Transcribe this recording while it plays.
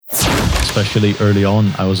especially early on,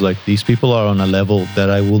 I was like, these people are on a level that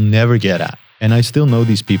I will never get at. And I still know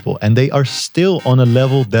these people, and they are still on a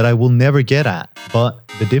level that I will never get at. But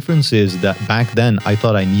the difference is that back then I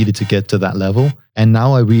thought I needed to get to that level. And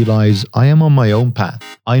now I realize I am on my own path.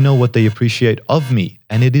 I know what they appreciate of me,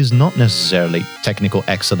 and it is not necessarily technical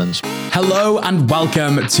excellence. Hello and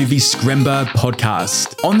welcome to the Scrimba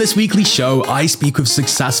podcast. On this weekly show, I speak with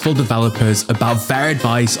successful developers about their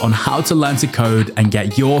advice on how to learn to code and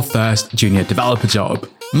get your first junior developer job.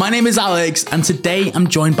 My name is Alex, and today I'm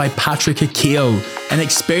joined by Patrick Akil, an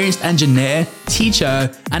experienced engineer, teacher,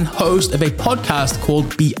 and host of a podcast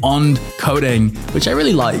called Beyond Coding, which I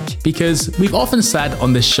really like because we've often said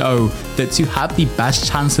on this show that to have the best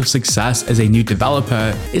chance of success as a new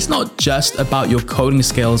developer, it's not just about your coding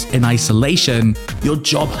skills in isolation. Your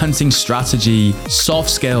job hunting strategy, soft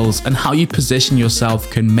skills, and how you position yourself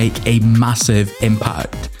can make a massive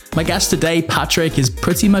impact. My guest today, Patrick, is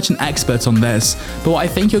pretty much an expert on this, but what I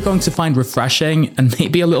think you're going to find refreshing and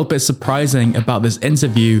maybe a little bit surprising about this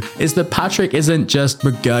interview is that Patrick isn't just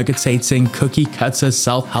regurgitating cookie-cutter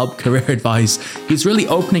self-help career advice. He's really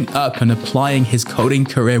opening up and applying his coding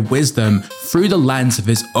career wisdom through the lens of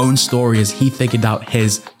his own story as he figured out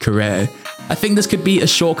his career. I think this could be a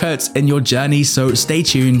shortcut in your journey, so stay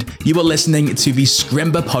tuned. You are listening to the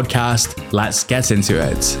Scrimba podcast. Let's get into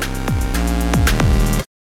it.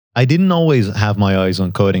 I didn't always have my eyes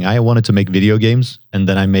on coding. I wanted to make video games, and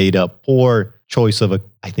then I made a poor choice of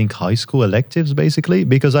high school electives, basically,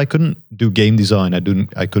 because I couldn't do game design.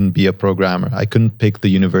 I couldn't be a programmer. I couldn't pick the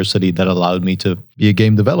university that allowed me to be a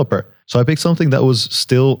game developer. So I picked something that was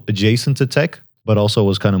still adjacent to tech, but also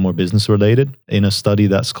was kind of more business related in a study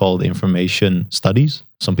that's called information studies.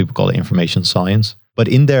 Some people call it information science. But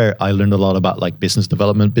in there, I learned a lot about like business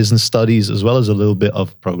development, business studies, as well as a little bit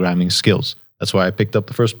of programming skills. That's why I picked up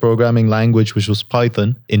the first programming language, which was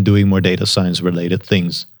Python, in doing more data science related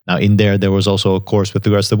things. Now in there was also a course with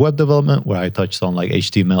regards to web development where I touched on like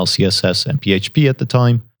HTML, CSS, and PHP at the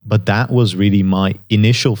time. But that was really my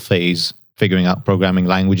initial phase, figuring out programming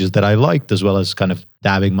languages that I liked, as well as kind of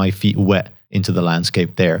dabbing my feet wet into the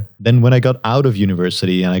landscape there. Then when I got out of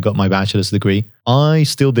university and I got my bachelor's degree, I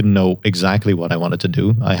still didn't know exactly what I wanted to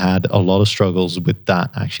do. I had a lot of struggles with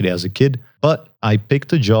that actually as a kid, but I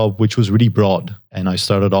picked a job which was really broad and I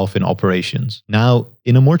started off in operations. Now,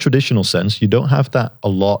 in a more traditional sense, you don't have that a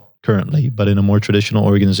lot currently, but in a more traditional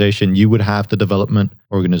organization, you would have the development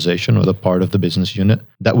organization or the part of the business unit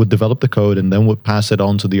that would develop the code and then would pass it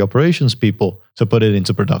on to the operations people to put it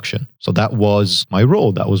into production. So that was my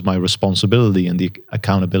role. That was my responsibility and the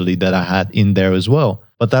accountability that I had in there as well.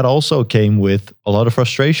 But that also came with a lot of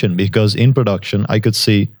frustration because in production, I could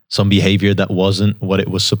see some behavior that wasn't what it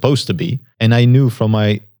was supposed to be. And I knew from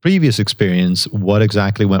my previous experience what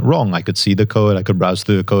exactly went wrong. I could see the code, I could browse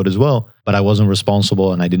through the code as well, but I wasn't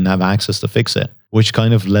responsible and I didn't have access to fix it, which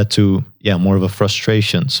kind of led to, more of a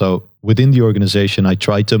frustration. So within the organization, I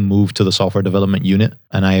tried to move to the software development unit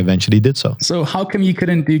and I eventually did so. So how come you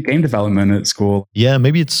couldn't do game development at school? Yeah,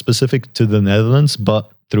 maybe it's specific to the Netherlands,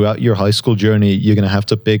 but throughout your high school journey, you're going to have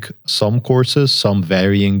to pick some courses, some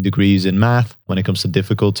varying degrees in math when it comes to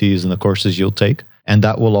difficulties and the courses you'll take. And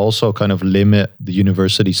that will also kind of limit the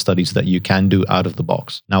university studies that you can do out of the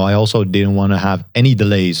box. Now, I also didn't want to have any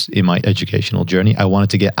delays in my educational journey. I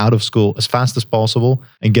wanted to get out of school as fast as possible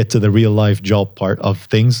and get to the real life job part of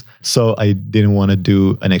things. So I didn't want to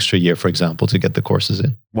do an extra year, for example, to get the courses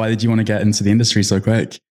in. Why did you want to get into the industry so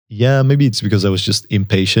quick? Yeah, maybe it's because I was just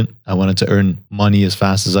impatient. I wanted to earn money as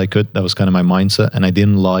fast as I could. That was kind of my mindset. And I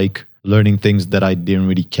didn't like learning things that I didn't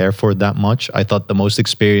really care for that much. I thought the most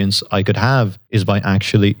experience I could have is by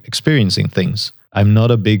actually experiencing things. I'm not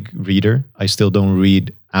a big reader. I still don't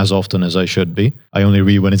read as often as I should be. I only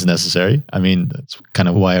read when it's necessary. I mean, that's kind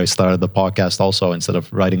of why I started the podcast also. Instead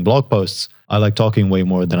of writing blog posts, I like talking way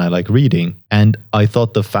more than I like reading. And I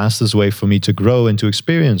thought the fastest way for me to grow and to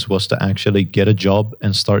experience was to actually get a job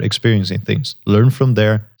and start experiencing things. Learn from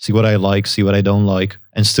there, see what I like, see what I don't like,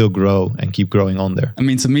 and still grow and keep growing on there. I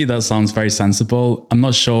mean, to me, that sounds very sensible. I'm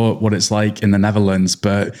not sure what it's like in the Netherlands,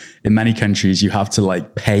 but in many countries, you have to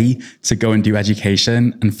like pay to go and do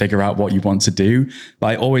education and figure out what you want to do. But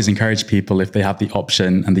I always encourage people, if they have the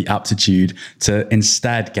option and the aptitude, to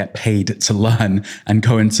instead get paid to learn and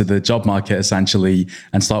go into the job market essentially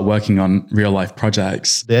and start working on real life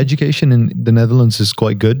projects. The education in the Netherlands is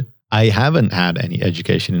quite good. I haven't had any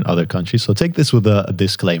education in other countries, so take this with a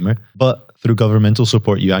disclaimer. But through governmental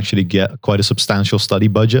support, you actually get quite a substantial study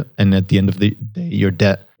budget. And at the end of the day, your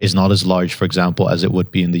debt is not as large, for example, as it would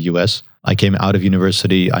be in the US. I came out of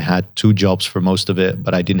university. I had 2 jobs for most of it,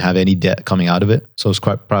 but I didn't have any debt coming out of it. So I was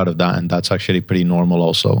quite proud of that. And that's actually pretty normal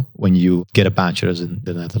also when you get a bachelor's in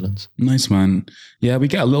the Netherlands. Nice, man. Yeah, we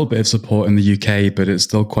get a little bit of support in the UK, but it's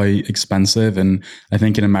still quite expensive. And I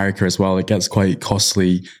think in America as well, it gets quite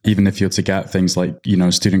costly, even if you're to get things like,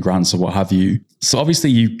 student grants or what have you. So obviously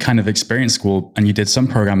you kind of experienced school and you did some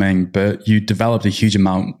programming, but you developed a huge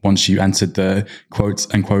amount once you entered the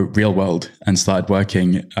quote unquote real world and started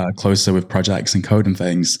working closer with projects and code and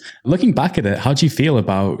things. Looking back at it, how do you feel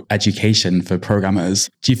about education for programmers?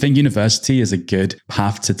 Do you think university is a good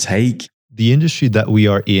path to take? The industry that we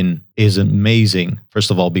are in is amazing,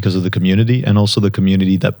 first of all, because of the community and also the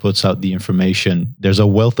community that puts out the information. There's a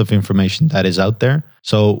wealth of information that is out there.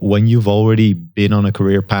 So when you've already been on a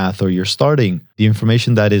career path or you're starting, the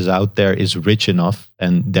information that is out there is rich enough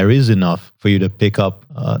and there is enough for you to pick up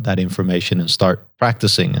that information and start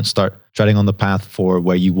practicing and start treading on the path for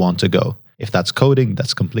where you want to go. If that's coding,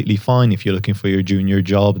 that's completely fine. If you're looking for your junior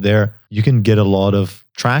job there, you can get a lot of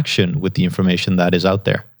traction with the information that is out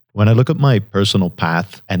there. When I look at my personal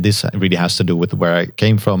path, and this really has to do with where I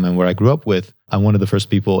came from and where I grew up with, I'm one of the first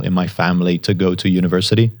people in my family to go to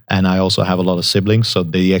university. And I also have a lot of siblings. So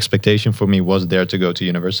the expectation for me was there to go to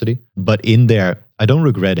university. But in there, I don't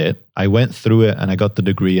regret it. I went through it and I got the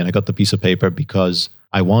degree and I got the piece of paper because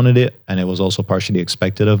I wanted it. And it was also partially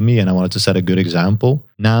expected of me. And I wanted to set a good example.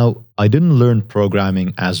 Now, I didn't learn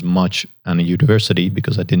programming as much in a university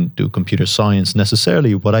because I didn't do computer science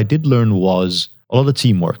necessarily. What I did learn was a lot of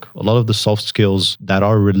teamwork, a lot of the soft skills that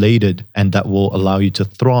are related and that will allow you to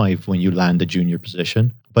thrive when you land a junior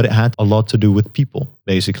position. But it had a lot to do with people.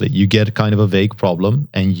 Basically, you get kind of a vague problem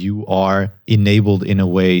and you are enabled in a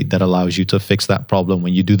way that allows you to fix that problem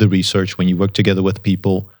when you do the research, when you work together with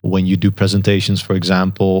people, when you do presentations, for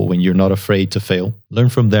example, when you're not afraid to fail. Learn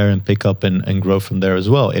from there and pick up and grow from there as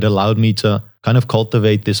well. It allowed me to kind of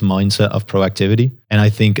cultivate this mindset of proactivity. And I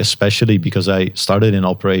think especially because I started in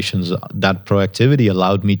operations, that proactivity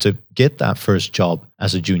allowed me to get that first job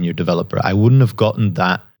as a junior developer. I wouldn't have gotten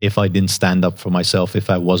that if I didn't stand up for myself, if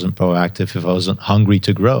I wasn't proactive, if I wasn't hungry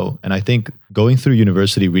to grow. And I think going through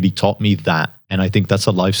university really taught me that. And I think that's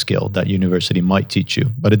a life skill that university might teach you.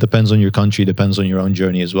 But it depends on your country, depends on your own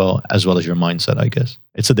journey as well as your mindset, I guess.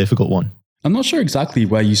 It's a difficult one. I'm not sure exactly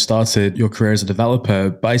where you started your career as a developer,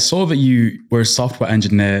 but I saw that you were a software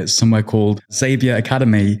engineer somewhere called Xavier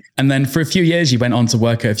Academy. And then for a few years, you went on to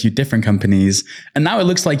work at a few different companies. And now it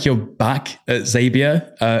looks like you're back at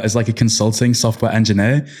Xavier as like a consulting software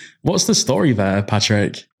engineer. What's the story there,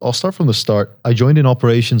 Patrick? I'll start from the start. I joined in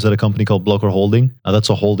operations at a company called Blokker Holding. That's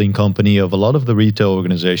a holding company of a lot of the retail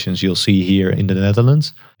organizations you'll see here in the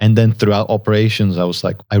Netherlands. And then throughout operations,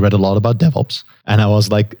 I read a lot about DevOps. And I was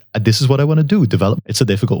like, this is what I want to do, develop. It's a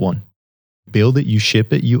difficult one. Build it, you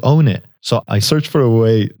ship it, you own it. So I searched for a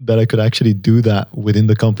way that I could actually do that within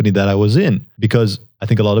the company that I was in, because I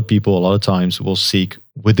think a lot of people, a lot of times will seek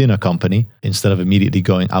within a company instead of immediately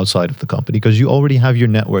going outside of the company, because you already have your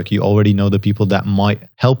network. You already know the people that might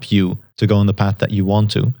help you to go on the path that you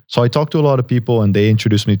want to. So I talked to a lot of people and they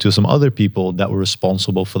introduced me to some other people that were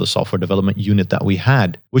responsible for the software development unit that we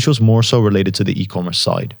had, which was more so related to the e-commerce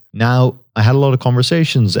side. Now, I had a lot of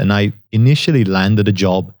conversations and I initially landed a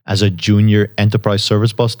job as a junior enterprise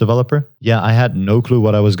service bus developer. Yeah, I had no clue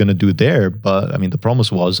what I was going to do there, but the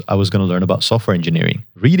promise was I was going to learn about software engineering.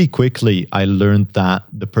 Really quickly, I learned that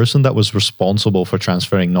the person that was responsible for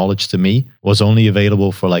transferring knowledge to me was only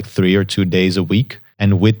available for like 3 or 2 days a week.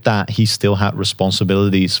 And with that, he still had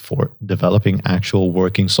responsibilities for developing actual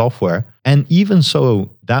working software. And even so,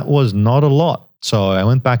 that was not a lot. So I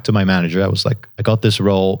went back to my manager. I was like, I got this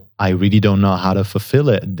role. I really don't know how to fulfill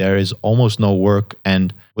it. There is almost no work.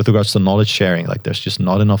 And with regards to knowledge sharing, there's just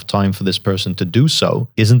not enough time for this person to do so.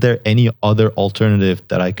 Isn't there any other alternative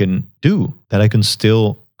that I can do, that I can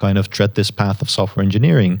still kind of tread this path of software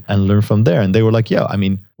engineering and learn from there? And they were like, yeah,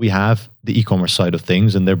 we have the e-commerce side of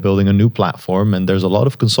things and they're building a new platform. And there's a lot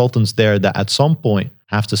of consultants there that at some point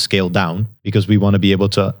have to scale down because we want to be able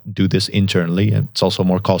to do this internally. And it's also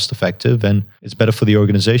more cost effective. And it's better for the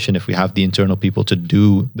organization if we have the internal people to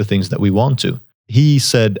do the things that we want to. He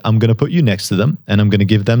said, I'm going to put you next to them and I'm going to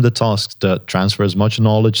give them the tasks to transfer as much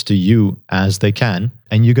knowledge to you as they can.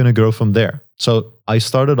 And you're going to grow from there. So I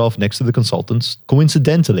started off next to the consultants.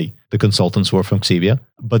 Coincidentally, the consultants were from Xavier,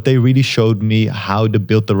 but they really showed me how to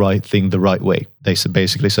build the right thing the right way. They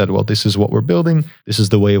basically said, well, this is what we're building. This is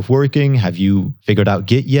the way of working. Have you figured out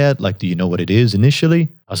Git yet? Do you know what it is initially?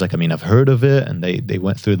 I was like, I've heard of it. And they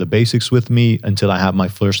went through the basics with me until I had my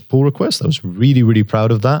first pull request. I was really, really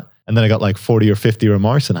proud of that. And then I got like 40 or 50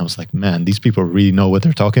 remarks. And I was like, man, these people really know what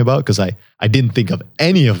they're talking about. Because I didn't think of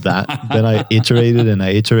any of that. Then I iterated and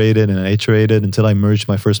I iterated and I iterated until I merged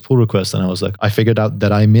my first pull request. And I was like, I figured out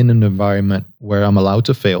that I'm in an environment where I'm allowed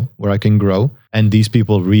to fail, where I can grow. And these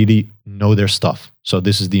people really know their stuff. So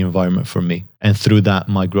this is the environment for me. And through that,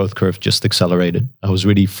 my growth curve just accelerated. I was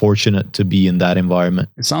really fortunate to be in that environment.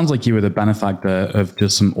 It sounds like you were the benefactor of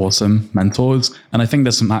just some awesome mentors. And I think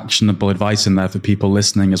there's some actionable advice in there for people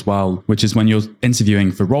listening as well, which is when you're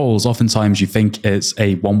interviewing for roles, oftentimes you think it's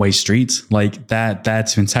a one-way street, like they're there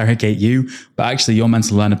to interrogate you, but actually you're meant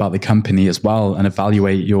to learn about the company as well and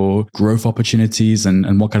evaluate your growth opportunities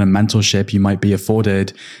and what kind of mentorship you might be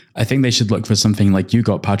afforded. I think they should look for something like you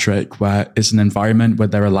got, Patrick, where it's an environment where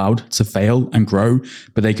they're allowed to fail and grow,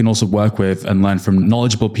 but they can also work with and learn from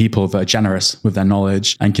knowledgeable people that are generous with their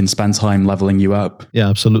knowledge and can spend time leveling you up. Yeah,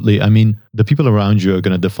 absolutely. I mean, the people around you are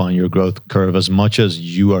going to define your growth curve as much as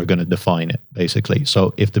you are going to define it, basically.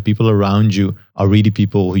 So if the people around you are really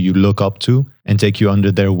people who you look up to and take you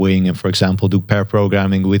under their wing and, for example, do pair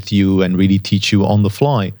programming with you and really teach you on the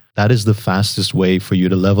fly, that is the fastest way for you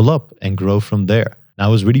to level up and grow from there. I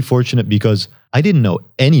was really fortunate because I didn't know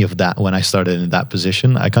any of that when I started in that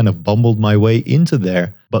position. I kind of bumbled my way into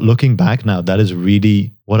there. But looking back now, that is really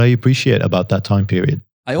what I appreciate about that time period.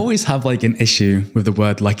 I always have like an issue with the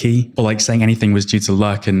word lucky or like saying anything was due to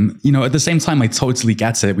luck. And, you know, at the same time, I totally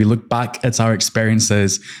get it. We look back at our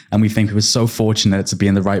experiences and we think we were so fortunate to be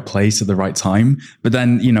in the right place at the right time. But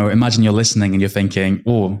then, you know, imagine you're listening and you're thinking,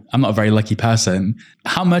 oh, I'm not a very lucky person.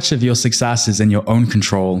 How much of your success is in your own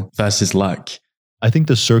control versus luck? I think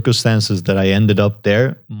the circumstances that I ended up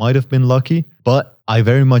there might have been lucky, but I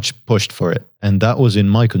very much pushed for it. And that was in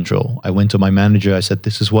my control. I went to my manager. I said,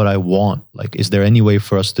 this is what I want. Like, is there any way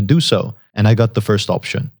for us to do so? And I got the first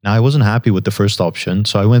option. Now, I wasn't happy with the first option.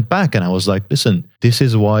 So I went back and I was like, listen, this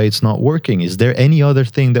is why it's not working. Is there any other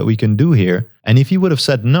thing that we can do here? And if he would have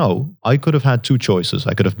said no, I could have had two choices.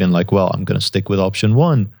 I could have been like, well, I'm going to stick with option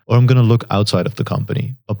one, or I'm going to look outside of the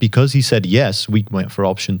company. But because he said yes, we went for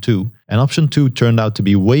option two. And option two turned out to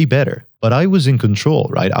be way better. But I was in control,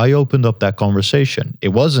 right? I opened up that conversation. It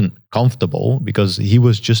wasn't comfortable because he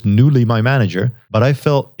was just newly my manager, but I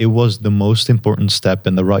felt it was the most important step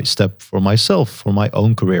and the right step for myself, for my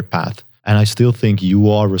own career path. And I still think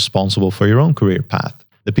you are responsible for your own career path.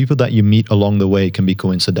 The people that you meet along the way can be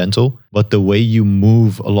coincidental, but the way you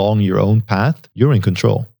move along your own path, you're in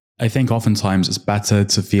control. I think oftentimes it's better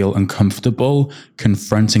to feel uncomfortable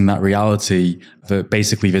confronting that reality that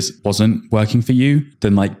basically this wasn't working for you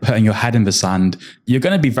than like putting your head in the sand. You're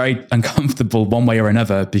going to be very uncomfortable one way or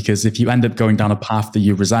another, because if you end up going down a path that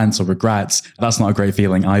you resent or regret, that's not a great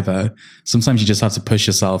feeling either. Sometimes you just have to push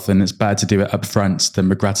yourself, and it's better to do it up front than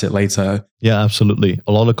regret it later. Yeah, absolutely.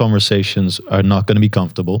 A lot of conversations are not going to be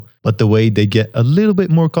comfortable, but the way they get a little bit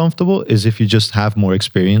more comfortable is if you just have more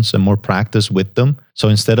experience and more practice with them. So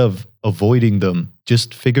instead of avoiding them,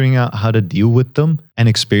 just figuring out how to deal with them and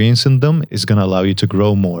experiencing them is going to allow you to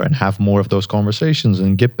grow more and have more of those conversations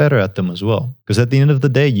and get better at them as well. Because at the end of the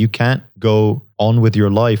day, you can't go on with your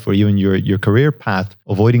life or even your career path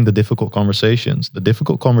avoiding the difficult conversations. The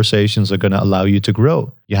difficult conversations are going to allow you to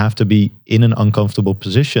grow. You have to be in an uncomfortable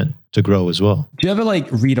position to grow as well. Do you ever like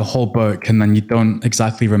read a whole book and then you don't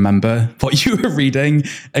exactly remember what you were reading,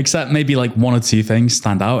 except maybe like one or two things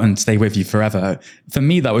stand out and stay with you forever? For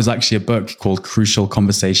me, that was actually a book called Crucial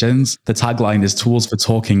Conversations. The tagline is Tools for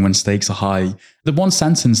Talking When Stakes Are High. The one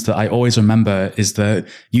sentence that I always remember is that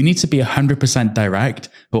you need to be 100% direct,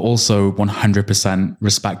 but also 100%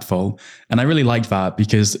 respectful. And I really liked that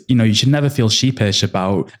because, you know, you should never feel sheepish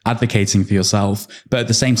about advocating for yourself, but at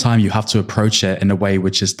the same time, you have to approach it in a way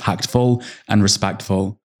which is tactful and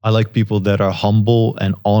respectful. I like people that are humble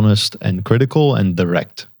and honest and critical and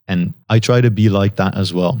direct. And I try to be like that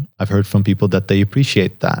as well. I've heard from people that they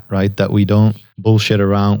appreciate that, right? That we don't bullshit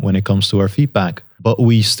around when it comes to our feedback, but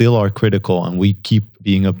we still are critical and we keep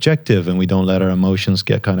being objective and we don't let our emotions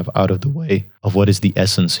get kind of out of the way of what is the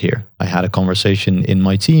essence here. I had a conversation in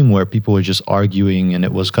my team where people were just arguing and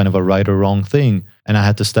it was kind of a right or wrong thing. And I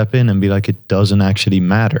had to step in and be like, it doesn't actually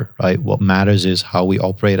matter, right? What matters is how we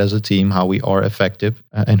operate as a team, how we are effective,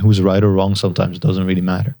 and who's right or wrong sometimes doesn't really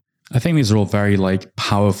matter. I think these are all very like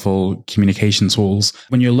powerful communication tools.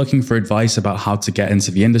 When you're looking for advice about how to get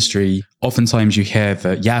into the industry, oftentimes you hear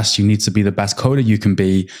that, yes, you need to be the best coder you can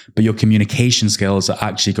be, but your communication skills are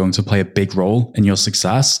actually going to play a big role in your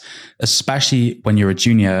success, especially when you're a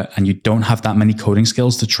junior and you don't have that many coding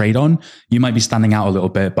skills to trade on. You might be standing out a little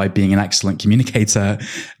bit by being an excellent communicator.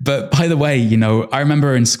 But by the way, you know, I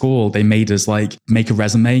remember in school, they made us like make a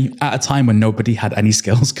resume at a time when nobody had any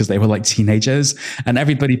skills because they were like teenagers, and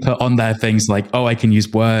everybody put on there things like, oh, I can use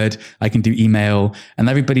Word, I can do email. And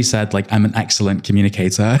everybody said like, I'm an excellent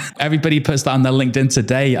communicator. Everybody puts that on their LinkedIn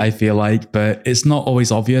today, I feel like, but it's not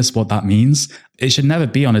always obvious what that means. It should never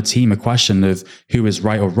be on a team a question of who is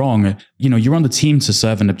right or wrong. You know, you're on the team to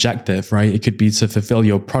serve an objective, right? It could be to fulfill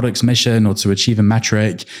your product's mission or to achieve a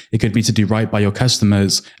metric. It could be to do right by your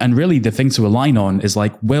customers. And really the thing to align on is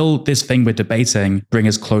like, will this thing we're debating bring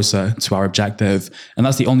us closer to our objective? And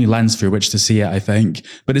that's the only lens through which to see it, I think.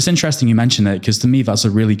 But it's interesting you mention it, because to me, that's a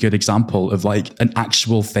really good example of like an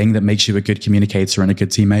actual thing that makes you a good communicator and a good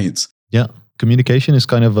teammate. Yeah. Communication is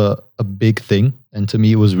kind of a big thing. And to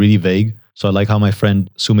me, it was really vague. So I like how my friend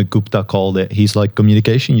Sumit Gupta called it. He's like,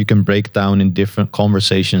 communication, you can break down in different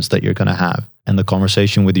conversations that you're going to have. And the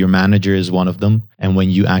conversation with your manager is one of them. And when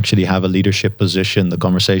you actually have a leadership position, the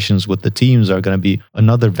conversations with the teams are going to be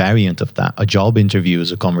another variant of that. A job interview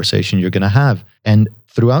is a conversation you're going to have. And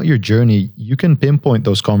throughout your journey, you can pinpoint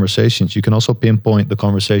those conversations. You can also pinpoint the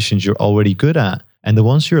conversations you're already good at. And the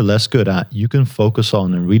ones you're less good at, you can focus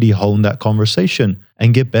on and really hone that conversation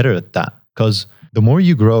and get better at that. Because the more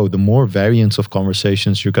you grow, the more variants of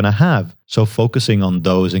conversations you're going to have. So focusing on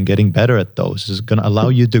those and getting better at those is going to allow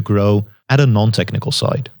you to grow at a non-technical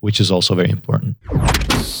side, which is also very important.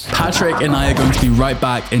 Patrick and I are going to be right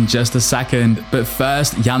back in just a second. But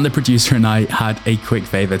first, Jan, the producer, and I had a quick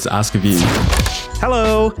favor to ask of you.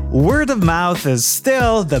 Hello! Word of mouth is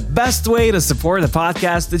still the best way to support a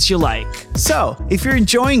podcast that you like. So, if you're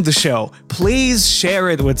enjoying the show, please share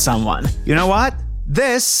it with someone. You know what?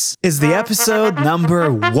 This is the episode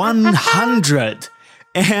number 100.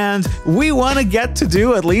 And we want to get to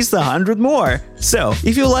do at least 100 more. So,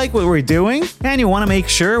 if you like what we're doing and you want to make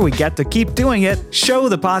sure we get to keep doing it, show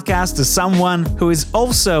the podcast to someone who is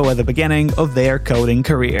also at the beginning of their coding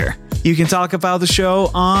career. You can talk about the show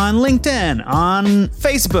on LinkedIn, on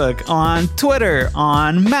Facebook, on Twitter,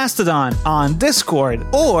 on Mastodon, on Discord,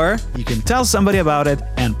 or you can tell somebody about it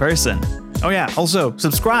in person. Oh yeah, also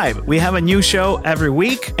subscribe. We have a new show every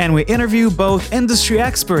week, and we interview both industry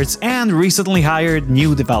experts and recently hired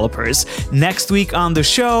new developers. Next week on the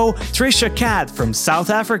show, Trisha Cat from South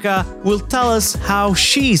Africa will tell us how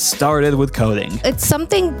she started with coding. It's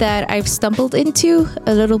something that I've stumbled into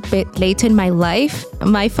a little bit late in my life.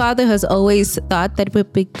 My father has always thought that it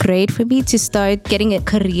would be great for me to start getting a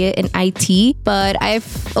career in IT, but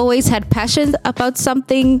I've always had passion about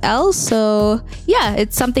something else. So yeah,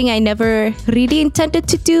 it's something I never really intended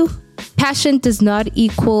to do. Passion does not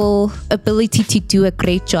equal ability to do a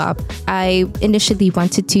great job. I initially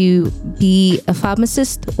wanted to be a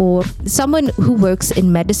pharmacist or someone who works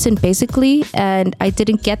in medicine, basically, and I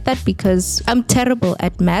didn't get that because I'm terrible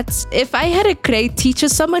at maths. If I had a great teacher,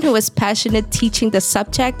 someone who was passionate teaching the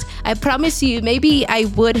subject, I promise you, maybe I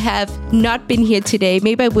would have not been here today.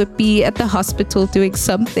 Maybe I would be at the hospital doing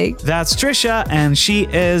something. That's Trisha, and she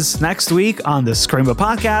is next week on the Scrimba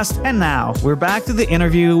podcast. And now we're back to the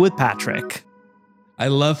interview with Patrick. I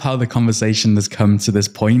love how the conversation has come to this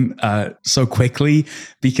point so quickly,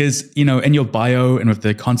 because, you know, in your bio and with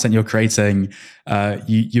the content you're creating,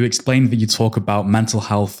 you explained that you talk about mental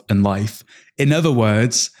health and life. In other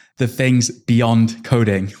words, the things beyond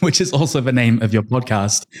coding, which is also the name of your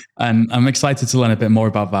podcast. And I'm excited to learn a bit more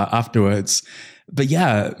about that afterwards. But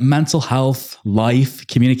yeah, mental health, life,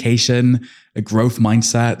 communication, a growth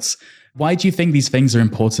mindset. Why do you think these things are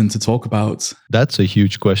important to talk about? That's a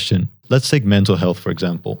huge question. Let's take mental health, for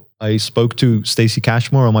example. I spoke to Stacey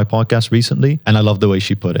Cashmore on my podcast recently, and I love the way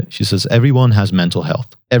she put it. She says, everyone has mental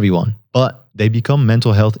health, everyone, but they become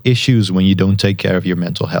mental health issues when you don't take care of your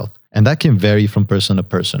mental health. And that can vary from person to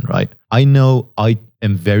person, right? I know I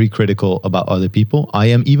am very critical about other people. I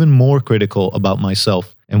am even more critical about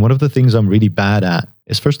myself. And one of the things I'm really bad at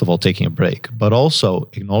is, first of all, taking a break, but also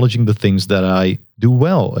acknowledging the things that I do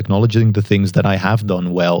well, acknowledging the things that I have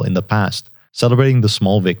done well in the past, celebrating the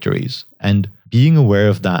small victories. And being aware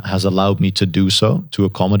of that has allowed me to do so, to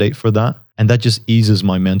accommodate for that. And that just eases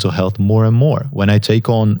my mental health more and more. When I take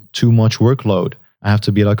on too much workload, I have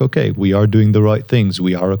to be like, okay, we are doing the right things.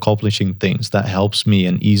 We are accomplishing things. That helps me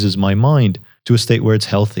and eases my mind to a state where it's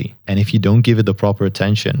healthy. And if you don't give it the proper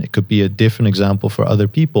attention, it could be a different example for other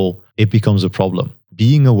people, it becomes a problem.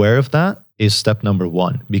 Being aware of that is step number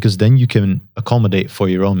one, because then you can accommodate for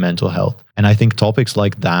your own mental health. And I think topics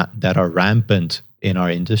like that are rampant in our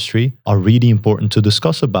industry are really important to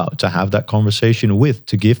discuss about, to have that conversation with,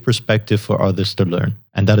 to give perspective for others to learn.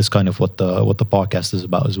 And that is kind of what the podcast is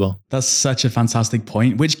about as well. That's such a fantastic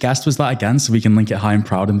point. Which guest was that again? So we can link it high and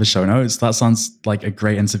proud in the show notes. That sounds like a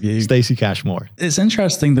great interview. Stacey Cashmore. It's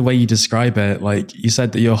interesting the way you describe it. Like you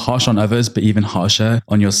said that you're harsh on others, but even harsher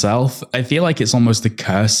on yourself. I feel like it's almost the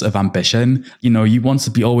curse of ambition. You know, you want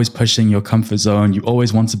to be always pushing your comfort zone. You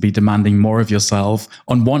always want to be demanding more of yourself.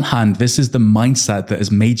 On one hand, this is the mindset that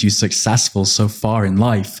has made you successful so far in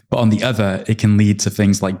life. But on the other, it can lead to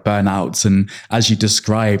things like burnouts. And as you described,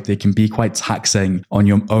 it can be quite taxing on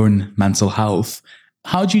your own mental health.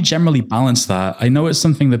 How do you generally balance that? I know it's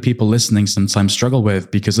something that people listening sometimes struggle with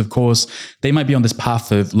because, of course, they might be on this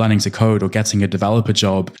path of learning to code or getting a developer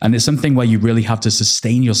job. And it's something where you really have to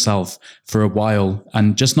sustain yourself for a while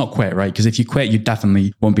and just not quit, right? Because if you quit, you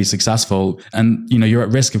definitely won't be successful. And, you know, you're at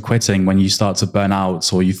risk of quitting when you start to burn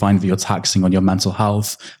out or you find that you're taxing on your mental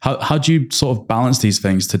health. How do you sort of balance these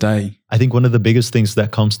things today? I think one of the biggest things that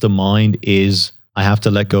comes to mind is I have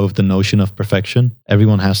to let go of the notion of perfection.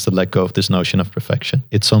 Everyone has to let go of this notion of perfection.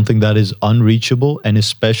 It's something that is unreachable, and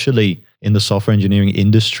especially in the software engineering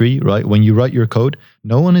industry, right? When you write your code,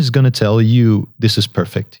 no one is going to tell you this is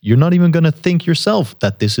perfect. You're not even going to think yourself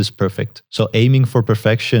that this is perfect. So aiming for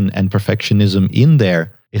perfection and perfectionism in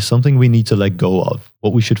there is something we need to let go of.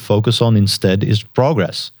 What we should focus on instead is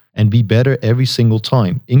progress and be better every single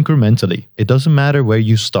time, incrementally. It doesn't matter where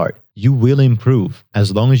you start. You will improve.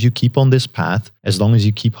 As long as you keep on this path, as long as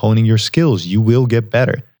you keep honing your skills, you will get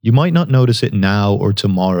better. You might not notice it now or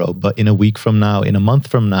tomorrow, but in a week from now, in a month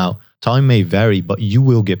from now, time may vary, but you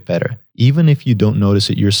will get better. Even if you don't notice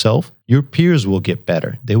it yourself, your peers will get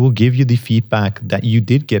better. They will give you the feedback that you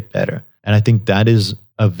did get better. And I think that is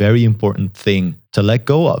a very important thing to let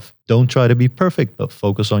go of. Don't try to be perfect, but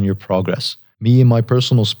focus on your progress. Me, in my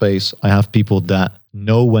personal space, I have people that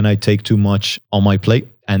know when I take too much on my plate,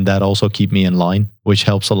 and that also keep me in line, which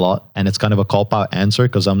helps a lot. And it's kind of a cop-out answer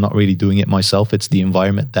because I'm not really doing it myself. It's the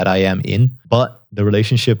environment that I am in. But the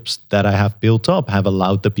relationships that I have built up have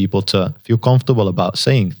allowed the people to feel comfortable about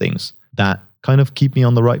saying things that kind of keep me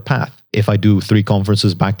on the right path. If I do 3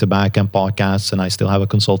 conferences back to back and podcasts and I still have a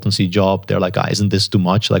consultancy job, they're like, isn't this too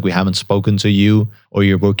much? Like, we haven't spoken to you, or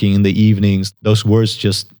you're working in the evenings. Those words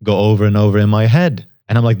just go over and over in my head.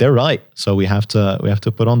 And I'm like, they're right. So we have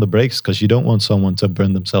to put on the brakes because you don't want someone to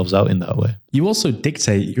burn themselves out in that way. You also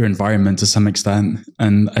dictate your environment to some extent.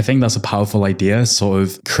 And I think that's a powerful idea, sort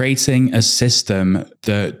of creating a system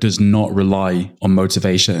that does not rely on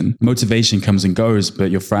motivation. Motivation comes and goes,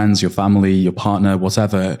 but your friends, your family, your partner,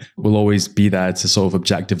 whatever, will always be there to sort of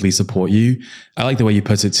objectively support you. I like the way you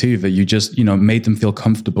put it too, that you just, made them feel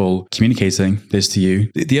comfortable communicating this to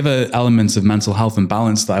you. The other elements of mental health and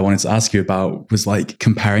balance that I wanted to ask you about was like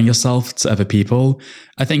comparing yourself to other people.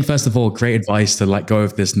 I think, first of all, great advice to let go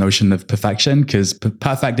of this notion of perfection, because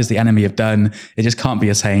perfect is the enemy of done. It just can't be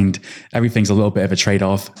attained. Everything's a little bit of a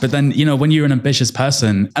trade-off. But then, when you're an ambitious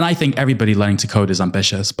person, and I think everybody learning to code is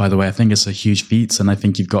ambitious, by the way, I think it's a huge feat. And I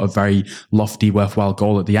think you've got a very lofty, worthwhile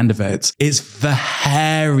goal at the end of it. It's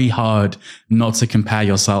very hard not to compare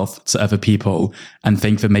yourself to other people and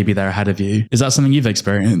think that maybe they're ahead of you. Is that something you've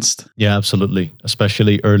experienced? Yeah, absolutely.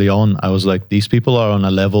 Especially early on, I was like, these people are on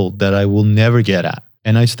a level that I will never get at.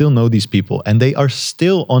 And I still know these people, and they are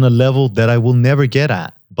still on a level that I will never get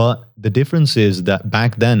at. But the difference is that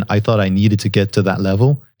back then I thought I needed to get to that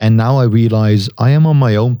level. And now I realize I am on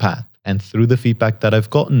my own path. And through the feedback that I've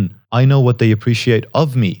gotten, I know what they appreciate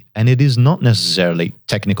of me. And it is not necessarily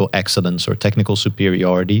technical excellence or technical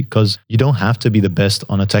superiority, because you don't have to be the best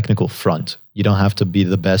on a technical front. You don't have to be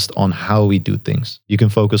the best on how we do things. You can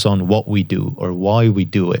focus on what we do or why we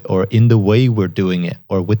do it, or in the way we're doing it,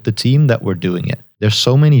 or with the team that we're doing it. There's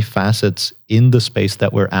so many facets in the space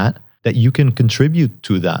that we're at that you can contribute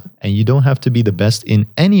to that. And you don't have to be the best in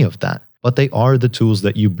any of that. But they are the tools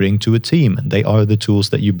that you bring to a team. And they are the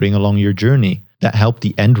tools that you bring along your journey that help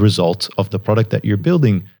the end result of the product that you're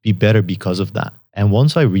building be better because of that. And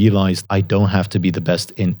once I realized I don't have to be the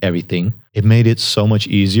best in everything, it made it so much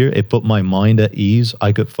easier. It put my mind at ease.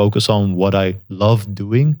 I could focus on what I love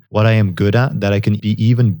doing, what I am good at, that I can be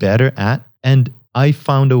even better at. And I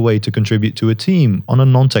found a way to contribute to a team on a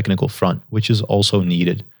non-technical front, which is also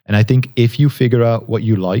needed. And I think if you figure out what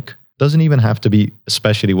you like, Doesn't even have to be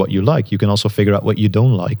especially what you like. You can also figure out what you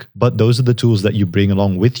don't like. But those are the tools that you bring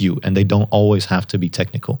along with you, and they don't always have to be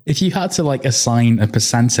technical. If you had to like assign a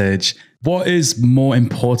percentage, what is more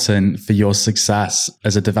important for your success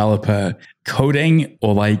as a developer, coding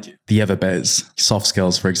or like the other bits, soft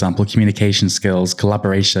skills, for example, communication skills,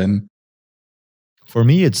 collaboration? For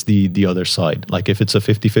me, it's the other side. Like if it's a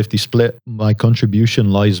 50-50 split, my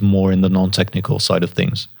contribution lies more in the non-technical side of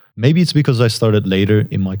things. Maybe it's because I started later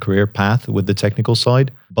in my career path with the technical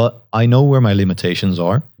side, but I know where my limitations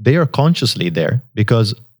are. They are consciously there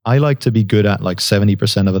because I like to be good at like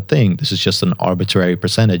 70% of a thing. This is just an arbitrary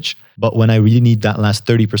percentage. But when I really need that last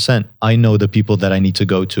 30%, I know the people that I need to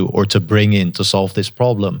go to or to bring in to solve this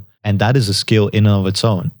problem. And that is a skill in and of its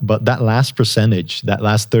own. But that last percentage, that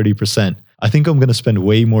last 30%, I think I'm going to spend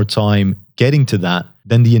way more time getting to that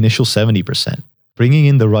than the initial 70%. Bringing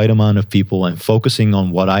in the right amount of people and focusing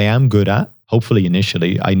on what I am good at. Hopefully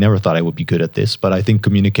initially, I never thought I would be good at this, but I think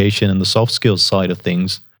communication and the soft skills side of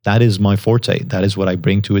things, that is my forte. That is what I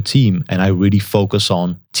bring to a team. And I really focus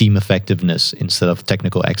on team effectiveness instead of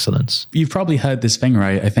technical excellence. You've probably heard this thing,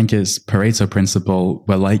 right? I think it's Pareto principle,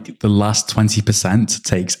 where like the last 20%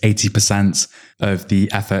 takes 80% of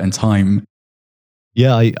the effort and time.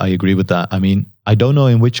 Yeah, I agree with that. I mean, I don't know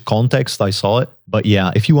in which context I saw it, but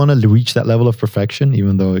yeah, if you want to reach that level of perfection,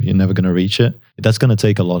 even though you're never going to reach it, that's going to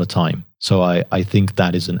take a lot of time. So I think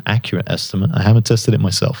that is an accurate estimate. I haven't tested it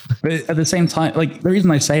myself. But at the same time, like the reason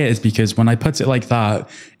I say it is because when I put it like that,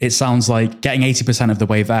 it sounds like getting 80% of the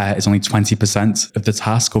way there is only 20% of the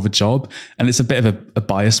task or the job. And it's a bit of a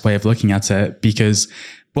biased way of looking at it because,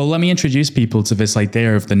 well, let me introduce people to this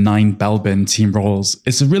idea of the 9 Belbin team roles.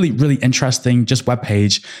 It's a really, really interesting just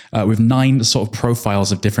webpage with 9 sort of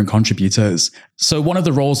profiles of different contributors. So one of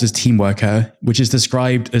the roles is team worker, which is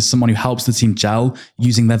described as someone who helps the team gel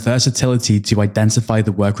using their versatility to identify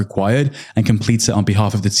the work required and completes it on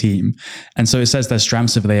behalf of the team. And so it says their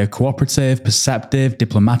strengths are they are cooperative, perceptive,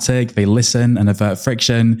 diplomatic, they listen and avert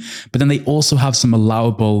friction, but then they also have some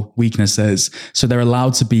allowable weaknesses. So they're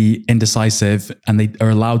allowed to be indecisive and they are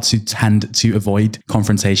allowed to tend to avoid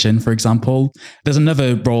confrontation, for example. There's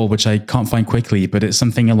another role which I can't find quickly, but it's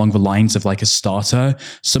something along the lines of like a starter,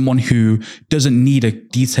 someone who doesn't need a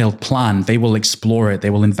detailed plan. They will explore it, they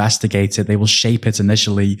will investigate it, they will shape it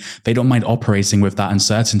initially. They don't mind operating with that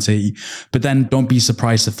uncertainty, but then don't be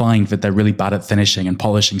surprised to find that they're really bad at finishing and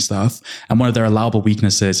polishing stuff. And one of their allowable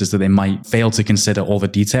weaknesses is that they might fail to consider all the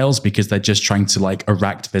details because they're just trying to like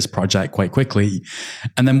erect this project quite quickly.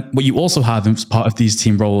 And then what you also have as part of these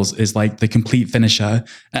team roles is like the complete finisher.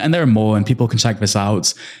 And there are more, and people can check this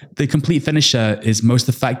out. The complete finisher is most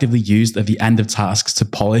effectively used at the end of tasks to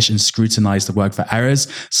polish and scrutinize the work for errors,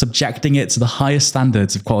 subjecting it to the highest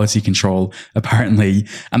standards of quality control, apparently.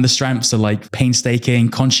 And the strengths are like painstaking,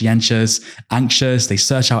 conscientious, anxious. They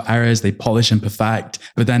search out errors, they polish and perfect.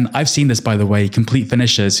 But then I've seen this, by the way, complete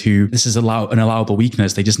finishers who this is an allowable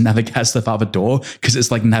weakness. They just never get stuff out the door because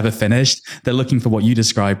it's like never finished. They're looking for what you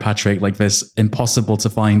described, Patrick, like this impossible to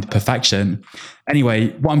find perfection. Anyway,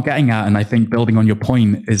 what I'm getting at, and I think building on your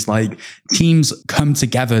point, is like teams come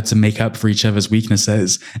together to make up for each other's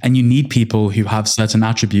weaknesses. And you need people who have certain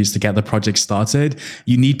attributes to get the project started.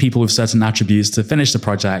 You need people with certain attributes to finish the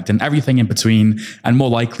project and everything in between, and more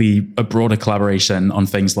likely a broader collaboration on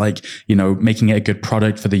things like, you know, making it a good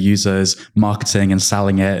product for the users, marketing and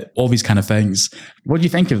selling it, all these kind of things. What do you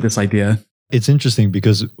think of this idea? It's interesting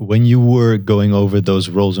because when you were going over those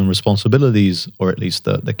roles and responsibilities, or at least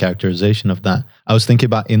the characterization of that, I was thinking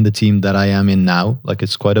about in the team that I am in now. Like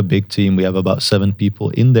it's quite a big team. We have about 7 people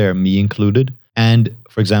in there, me included. And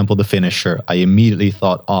for example, the finisher, I immediately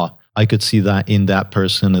thought, I could see that in that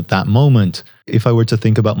person at that moment. If I were to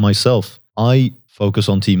think about myself, I focus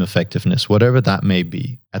on team effectiveness, whatever that may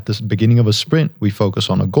be. At the beginning of a sprint, we focus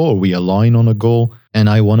on a goal, we align on a goal, and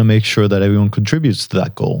I want to make sure that everyone contributes to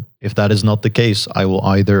that goal. If that is not the case, I will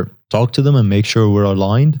either talk to them and make sure we're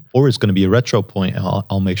aligned, or it's going to be a retro point and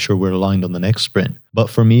I'll make sure we're aligned on the next sprint. But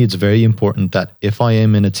for me, it's very important that if I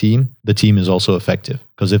am in a team, the team is also effective.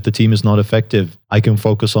 Because if the team is not effective, I can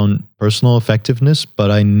focus on personal effectiveness,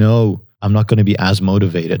 but I know I'm not going to be as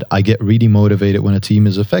motivated. I get really motivated when a team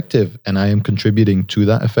is effective and I am contributing to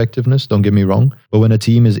that effectiveness. Don't get me wrong. But when a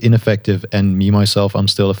team is ineffective and me, myself, I'm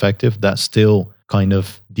still effective, that still kind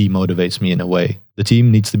of demotivates me in a way. The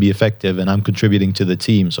team needs to be effective and I'm contributing to the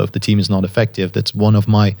team. So if the team is not effective, that's one of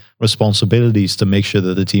my responsibilities to make sure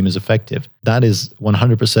that the team is effective. That is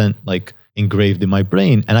 100% like engraved in my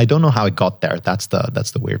brain. And I don't know how it got there. That's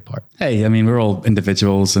the weird part. Hey, I mean, we're all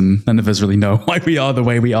individuals and none of us really know why we are the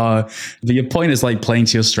way we are. But your point is like playing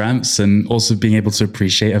to your strengths and also being able to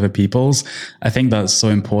appreciate other people's. I think that's so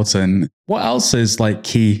important. What else is like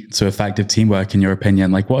key to effective teamwork in your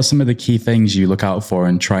opinion? Like what are some of the key things you look out for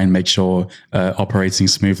and try and make sure operating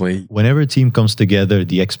smoothly? Whenever a team comes together,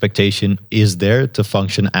 the expectation is there to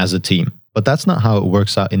function as a team. But that's not how it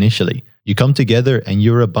works out initially. You come together and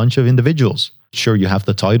you're a bunch of individuals. Sure, you have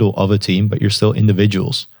the title of a team, but you're still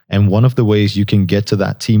individuals. And one of the ways you can get to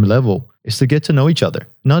that team level is to get to know each other.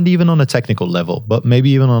 Not even on a technical level, but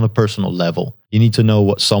maybe even on a personal level. You need to know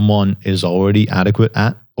what someone is already adequate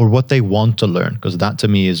at or what they want to learn, because that to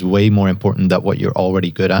me is way more important than what you're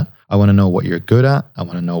already good at. I want to know what you're good at. I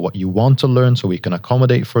want to know what you want to learn so we can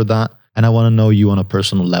accommodate for that. And I want to know you on a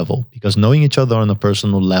personal level, because knowing each other on a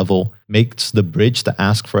personal level makes the bridge to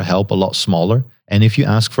ask for help a lot smaller. And if you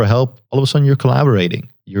ask for help, all of a sudden you're collaborating.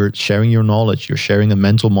 You're sharing your knowledge. You're sharing a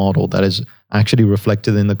mental model that is actually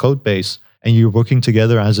reflected in the code base. And you're working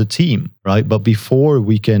together as a team, right? But before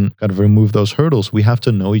we can kind of remove those hurdles, we have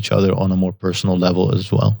to know each other on a more personal level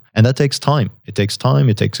as well. And that takes time. It takes time.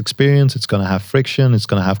 It takes experience. It's going to have friction. It's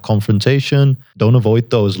going to have confrontation. Don't avoid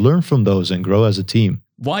those. Learn from those and grow as a team.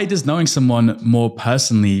 Why does knowing someone more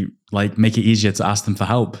personally like make it easier to ask them for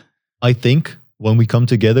help? I think when we come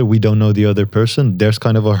together, we don't know the other person. There's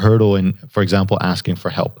kind of a hurdle in, for example, asking for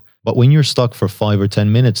help. But when you're stuck for 5 or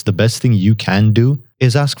 10 minutes, the best thing you can do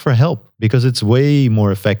is ask for help, because it's way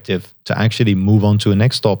more effective to actually move on to a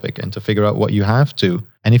next topic and to figure out what you have to.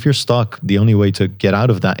 And if you're stuck, the only way to get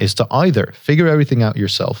out of that is to either figure everything out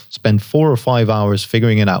yourself, spend 4 or 5 hours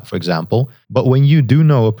figuring it out, for example. But when you do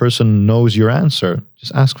know a person knows your answer,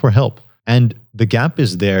 just ask for help. And the gap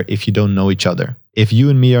is there if you don't know each other. If you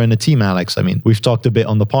and me are in a team, Alex, I mean, we've talked a bit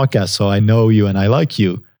on the podcast, so I know you and I like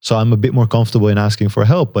you. So I'm a bit more comfortable in asking for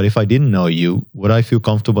help. But if I didn't know you, would I feel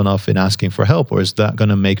comfortable enough in asking for help? Or is that going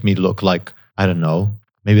to make me look like, I don't know,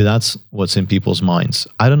 maybe that's what's in people's minds.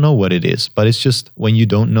 I don't know what it is, but it's just when you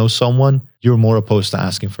don't know someone, you're more opposed to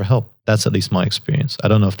asking for help. That's at least my experience. I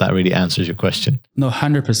don't know if that really answers your question. No,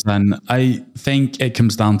 100%. I think it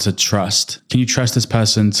comes down to trust. Can you trust this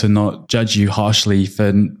person to not judge you harshly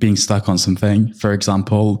for being stuck on something, for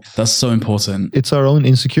example? That's so important. It's our own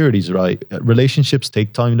insecurities, right? Relationships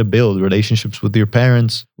take time to build. Relationships with your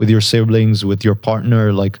parents, with your siblings, with your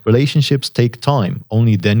partner, like relationships take time.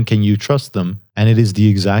 Only then can you trust them. And it is the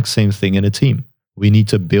exact same thing in a team. We need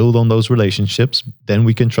to build on those relationships. Then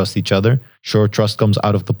we can trust each other. Sure, trust comes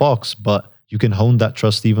out of the box, but you can hone that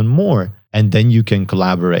trust even more. And then you can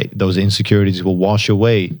collaborate. Those insecurities will wash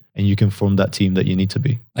away and you can form that team that you need to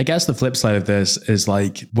be. I guess the flip side of this is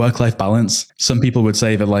like work-life balance. Some people would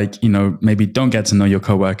say that like, maybe don't get to know your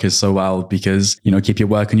coworkers so well because, keep your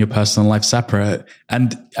work and your personal life separate.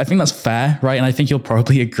 And I think that's fair, right? And I think you'll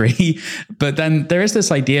probably agree. But then there is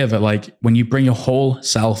this idea that like when you bring your whole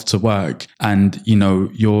self to work and,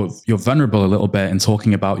 you're vulnerable a little bit in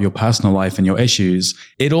talking about your personal life and your issues,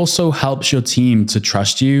 it also helps your team to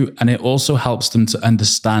trust you. And it also helps them to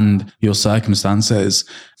understand your circumstances.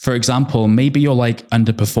 For example, maybe you're like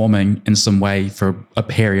underperforming in some way for a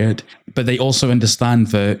period, but they also understand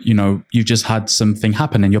that, you've just had something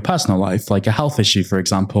happen in your personal life, like a health issue, for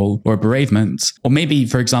example, or a bereavement. Or maybe,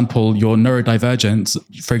 for example, you're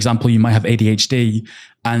neurodivergent. For example, you might have ADHD.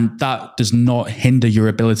 And that does not hinder your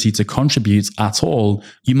ability to contribute at all.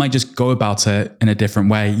 You might just go about it in a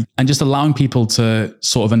different way. And just allowing people to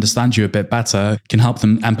sort of understand you a bit better can help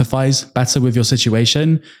them empathize better with your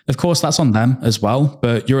situation. Of course, that's on them as well,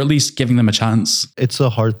 but you're at least giving them a chance. It's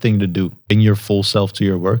a hard thing to do, bring your full self to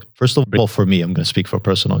your work. First of all, for me, I'm going to speak for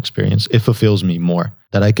personal experience. It fulfills me more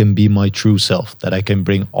that I can be my true self, that I can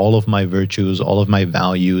bring all of my virtues, all of my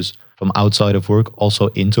values from outside of work also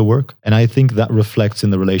into work. And I think that reflects in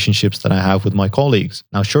the relationships that I have with my colleagues.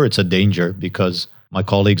 Now, sure, it's a danger because my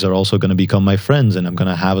colleagues are also going to become my friends and I'm going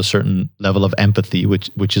to have a certain level of empathy,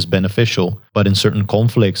 which is beneficial. But in certain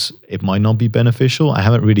conflicts, it might not be beneficial. I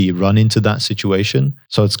haven't really run into that situation.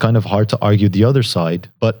 So it's kind of hard to argue the other side.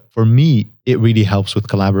 But for me, it really helps with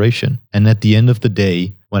collaboration. And at the end of the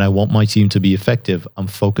day, when I want my team to be effective, I'm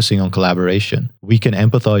focusing on collaboration. We can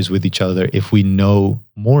empathize with each other if we know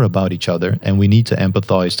more about each other, and we need to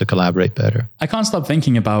empathize to collaborate better. I can't stop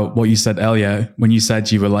thinking about what you said earlier when you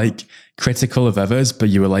said you were like critical of others, but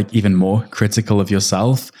you were like even more critical of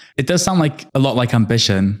yourself. It does sound like a lot like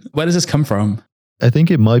ambition. Where does this come from? I think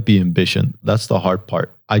it might be ambition. That's the hard part.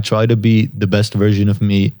 I try to be the best version of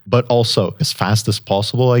me, but also as fast as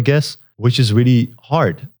possible, I guess, which is really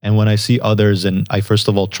hard. And when I see others, and I first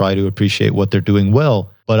of all try to appreciate what they're doing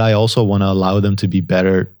well, but I also want to allow them to be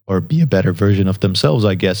better or be a better version of themselves,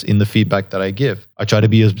 I guess, in the feedback that I give. I try to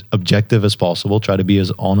be as objective as possible, try to be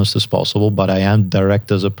as honest as possible, but I am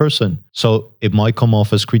direct as a person. So it might come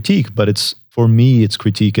off as critique, but for me, it's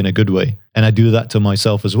critique in a good way. And I do that to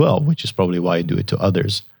myself as well, which is probably why I do it to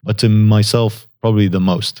others. But to myself, probably the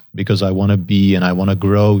most, because I want to be and I want to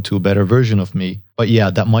grow to a better version of me. But yeah,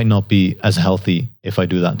 that might not be as healthy if I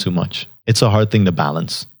do that too much. It's a hard thing to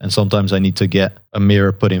balance. And sometimes I need to get a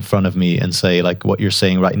mirror put in front of me and say, like, what you're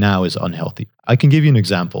saying right now is unhealthy. I can give you an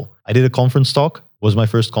example. I did a conference talk. Was my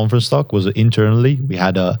first conference talk, was internally. We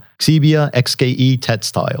had a Xebia XKE TED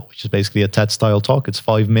style, which is basically a TED style talk. It's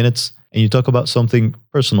 5 minutes and you talk about something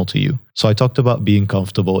personal to you. So I talked about being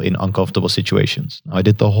comfortable in uncomfortable situations. Now, I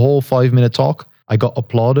did the whole 5-minute talk. I got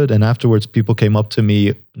applauded, and afterwards people came up to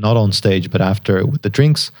me, not on stage, but after with the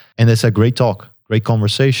drinks, and they said, great talk, great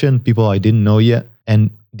conversation, people I didn't know yet. And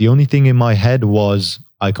the only thing in my head was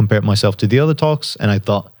I compared myself to the other talks, and I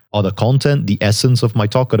thought, oh, the content, the essence of my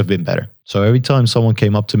talk could have been better. So every time someone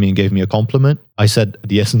came up to me and gave me a compliment, I said,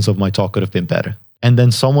 the essence of my talk could have been better. And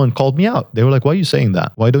then someone called me out. They were like, why are you saying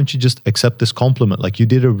that? Why don't you just accept this compliment? Like, you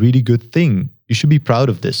did a really good thing. You should be proud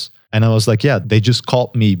of this. And I was like, yeah, they just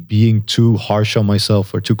caught me being too harsh on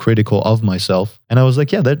myself or too critical of myself. And I was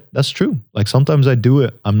like, yeah, that's true. Like, sometimes I do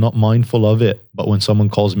it. I'm not mindful of it. But when someone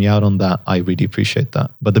calls me out on that, I really appreciate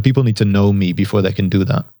that. But the people need to know me before they can do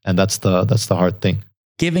that. And that's the hard thing.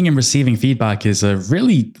 Giving and receiving feedback is a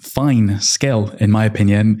really fine skill, in my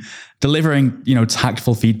opinion. Delivering,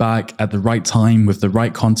 tactful feedback at the right time with the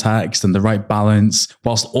right context and the right balance,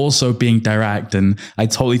 whilst also being direct. And I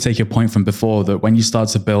totally take your point from before that when you start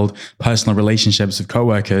to build personal relationships with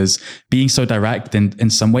coworkers, being so direct in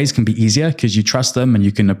some ways can be easier because you trust them and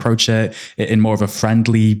you can approach it in more of a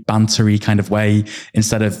friendly, bantery kind of way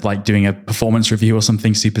instead of like doing a performance review or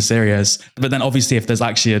something super serious. But then obviously if there's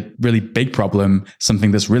actually a really big problem, something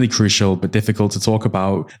that's really crucial but difficult to talk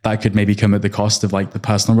about, that could maybe come at the cost of like the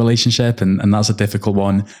personal relationship. And that's a difficult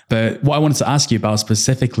one. But what I wanted to ask you about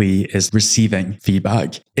specifically is receiving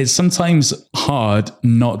feedback. It's sometimes hard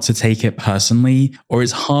not to take it personally, or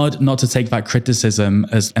it's hard not to take that criticism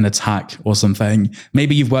as an attack or something.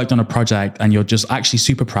 Maybe you've worked on a project and you're just actually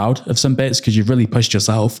super proud of some bits because you've really pushed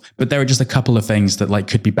yourself, but there are just a couple of things that like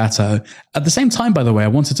could be better. At the same time, by the way, I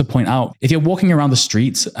wanted to point out, if you're walking around the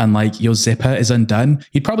street and like your zipper is undone,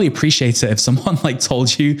 you'd probably appreciate it if someone like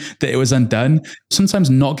told you that it was undone. Sometimes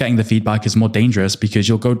not getting the feedback is more dangerous because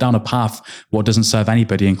you'll go down a path what doesn't serve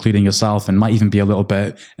anybody, including yourself, and might even be a little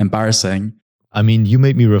bit embarrassing. I mean, you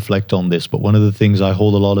made me reflect on this, but one of the things I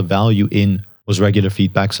hold a lot of value in was regular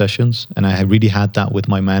feedback sessions. And I really had that with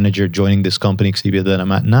my manager joining this company, Xebia, that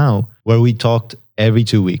I'm at now, where we talked every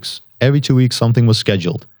 2 weeks. Every 2 weeks, something was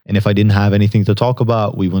scheduled. And if I didn't have anything to talk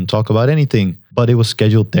about, we wouldn't talk about anything. But it was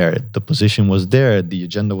scheduled there. The position was there. The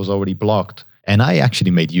agenda was already blocked. And I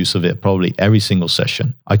actually made use of it probably every single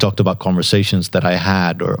session. I talked about conversations that I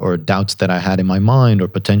had or doubts that I had in my mind or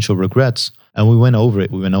potential regrets. And we went over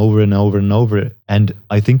it. We went over and over and over it. And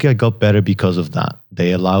I think I got better because of that.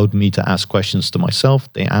 They allowed me to ask questions to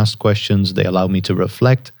myself. They asked questions. They allowed me to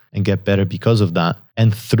reflect and get better because of that.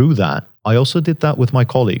 And through that, I also did that with my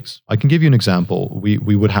colleagues. I can give you an example. We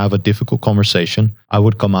would have a difficult conversation. I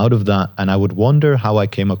would come out of that and I would wonder how I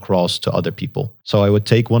came across to other people. So I would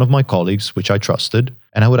take one of my colleagues, which I trusted,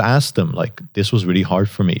 and I would ask them, like, this was really hard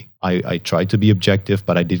for me. I tried to be objective,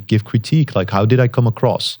 but I did give critique. Like, how did I come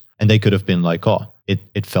across? And they could have been like, oh,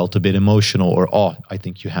 it felt a bit emotional, or, oh, I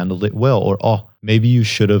think you handled it well, or, oh, maybe you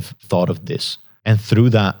should have thought of this. And through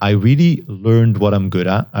that, I really learned what I'm good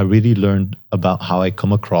at. I really learned about how I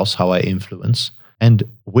come across, how I influence. And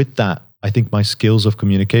with that, I think my skills of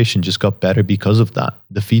communication just got better because of that.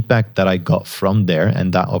 The feedback that I got from there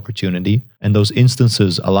and that opportunity and those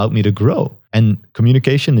instances allowed me to grow. And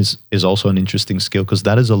communication is also an interesting skill because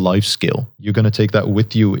that is a life skill. You're going to take that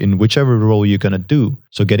with you in whichever role you're going to do.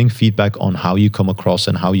 So getting feedback on how you come across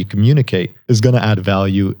and how you communicate is going to add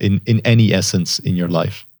value in any essence in your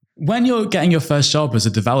life. When you're getting your first job as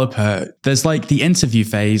a developer, there's like the interview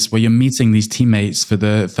phase where you're meeting these teammates for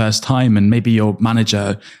the first time and maybe your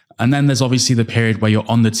manager. And then there's obviously the period where you're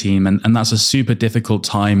on the team and that's a super difficult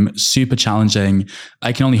time, super challenging.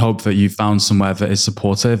 I can only hope that you found somewhere that is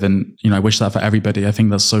supportive and, I wish that for everybody. I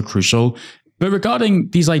think that's so crucial. But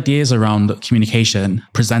regarding these ideas around communication,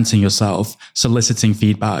 presenting yourself, soliciting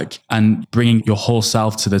feedback, and bringing your whole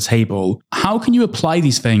self to the table, how can you apply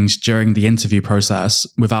these things during the interview process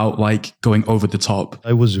without like going over the top?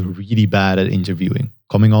 I was really bad at interviewing.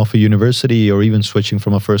 Coming off a university or even switching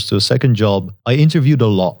from a first to a second job, I interviewed a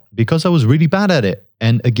lot because I was really bad at it.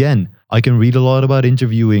 And again, I can read a lot about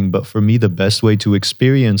interviewing, but for me, the best way to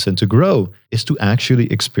experience and to grow is to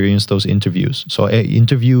actually experience those interviews. So I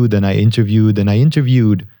interviewed and I interviewed and I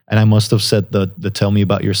interviewed, and I must have said the tell me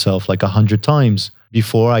about yourself like 100 times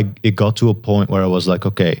before it got to a point where I was like,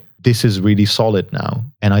 okay, this is really solid now.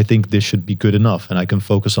 And I think this should be good enough. And I can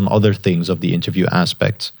focus on other things of the interview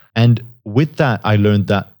aspects. And with that, I learned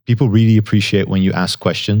that people really appreciate when you ask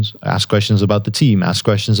questions about the team, ask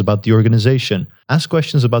questions about the organization, ask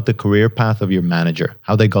questions about the career path of your manager,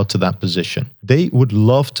 how they got to that position. They would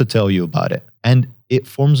love to tell you about it. And it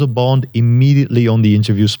forms a bond immediately on the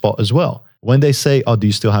interview spot as well. When they say, oh, do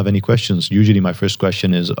you still have any questions? Usually my first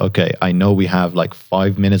question is, okay, I know we have like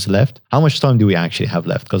 5 minutes left. How much time do we actually have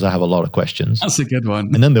left? Because I have a lot of questions. That's a good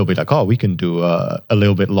one. And then they'll be like, oh, we can do a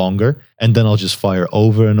little bit longer. And then I'll just fire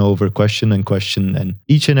over and over question and question. And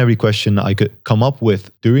each and every question I could come up with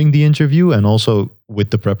during the interview and also with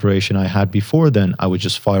the preparation I had before then, I would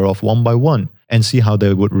just fire off one by one and see how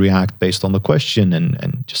they would react based on the question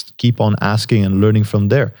and just keep on asking and learning from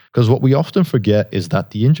there. Because what we often forget is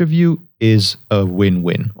that the interview is a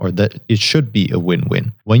win-win, or that it should be a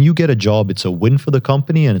win-win. When you get a job, it's a win for the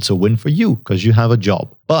company and it's a win for you because you have a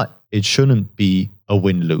job. But it shouldn't be a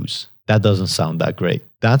win-lose. That doesn't sound that great.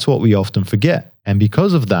 That's what we often forget. And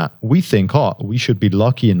because of that, we think, oh, we should be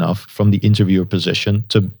lucky enough from the interviewer position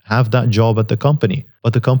to have that job at the company.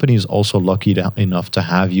 But the company is also lucky enough to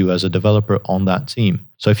have you as a developer on that team.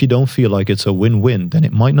 So if you don't feel like it's a win-win, then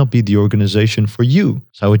it might not be the organization for you.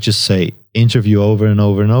 So I would just say, interview over and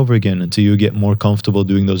over and over again until you get more comfortable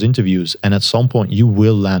doing those interviews. And at some point, you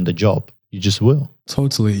will land a job. You just will.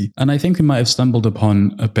 Totally. And I think we might have stumbled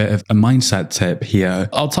upon a bit of a mindset tip here.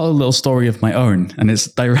 I'll tell a little story of my own, and it's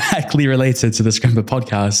directly related to the Scrimba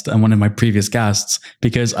podcast and one of my previous guests,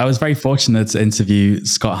 because I was very fortunate to interview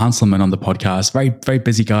Scott Hanselman on the podcast. Very, very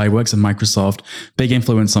busy guy, works at Microsoft, big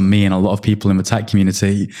influence on me and a lot of people in the tech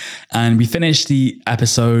community. And we finished the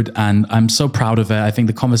episode and I'm so proud of it. I think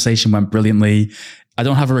the conversation went brilliantly. I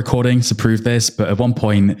don't have a recording to prove this, but at one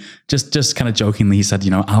point, just kind of jokingly, he said,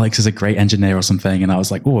 Alex is a great engineer or something. And I was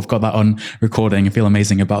like, oh, I've got that on recording. I feel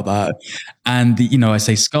amazing about that. And, I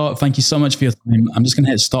say, Scott, thank you so much for your time. I'm just going to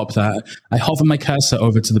hit stop there. I hover my cursor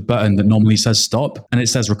over to the button that normally says stop and it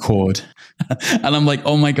says record. And I'm like,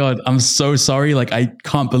 oh my God, I'm so sorry. Like, I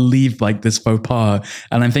can't believe like this faux pas.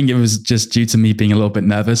 And I think it was just due to me being a little bit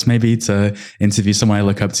nervous, maybe, to interview someone I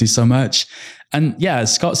look up to so much. And yeah,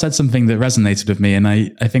 Scott said something that resonated with me. And I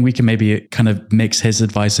think we can maybe kind of mix his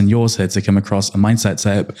advice and yours here to come across a mindset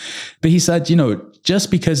tip. But he said,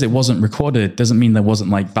 just because it wasn't recorded doesn't mean there wasn't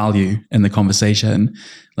like value in the conversation.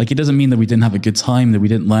 Like, it doesn't mean that we didn't have a good time, that we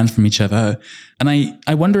didn't learn from each other. And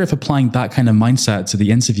I wonder if applying that kind of mindset to the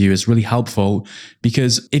interview is really helpful,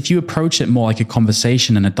 because if you approach it more like a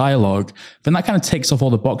conversation and a dialogue, then that kind of ticks off all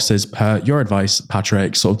the boxes per your advice,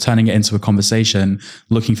 Patrick, sort of turning it into a conversation,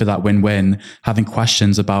 looking for that win-win, having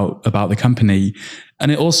questions about the company.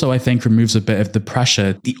 And it also, I think, removes a bit of the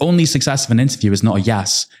pressure. The only success of an interview is not a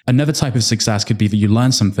yes. Another type of success could be that you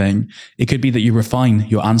learn something. It could be that you refine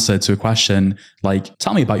your answer to a question like,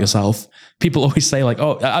 tell me about yourself. People always say like,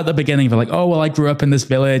 oh, at the beginning, they're like, oh, well, I grew up in this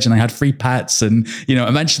village and I had 3 pets. And,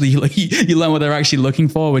 eventually you learn what they're actually looking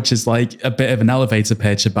for, which is like a bit of an elevator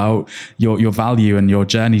pitch about your value and your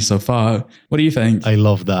journey so far. What do you think? I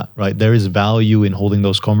love that, right? There is value in holding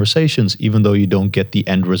those conversations, even though you don't get the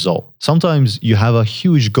end result. Sometimes you have a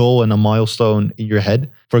huge goal and a milestone in your head.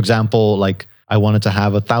 For example, like I wanted to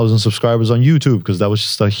have 1,000 subscribers on YouTube because that was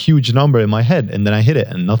just a huge number in my head. And then I hit it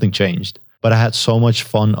and nothing changed. But I had so much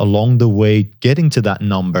fun along the way getting to that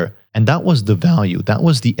number. And that was the value. That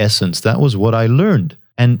was the essence. That was what I learned.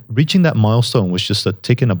 And reaching that milestone was just a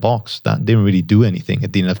tick in a box. That didn't really do anything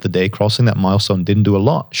at the end of the day. Crossing that milestone didn't do a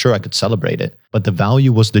lot. Sure, I could celebrate it. But the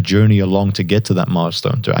value was the journey along to get to that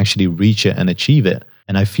milestone, to actually reach it and achieve it.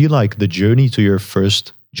 And I feel like the journey to your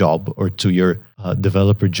first job or to your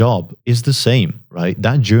developer job is the same, right?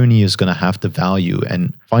 That journey is going to have the value,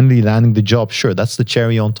 and finally landing the job, sure, that's the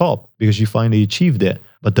cherry on top because you finally achieved it.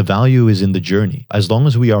 But the value is in the journey. As long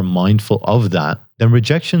as we are mindful of that, then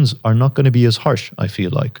rejections are not going to be as harsh, I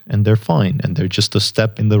feel like. And they're fine. And they're just a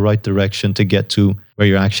step in the right direction to get to where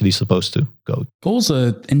you're actually supposed to go. Goals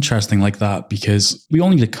are interesting like that because we all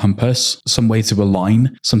need a compass, some way to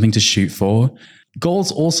align, something to shoot for.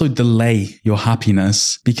 Goals also delay your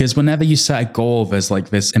happiness, because whenever you set a goal, there's like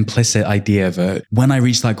this implicit idea that when I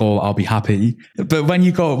reach that goal, I'll be happy. But when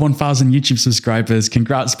you got 1,000 YouTube subscribers,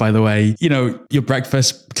 congrats, by the way, your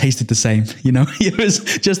breakfast tasted the same. It was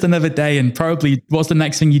just another day. And probably what's the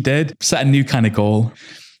next thing you did? Set a new kind of goal.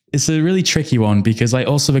 It's a really tricky one, because I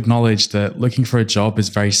also acknowledge that looking for a job is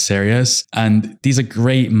very serious, and these are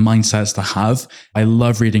great mindsets to have. I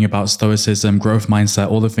love reading about stoicism, growth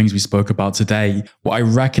mindset, all the things we spoke about today. What I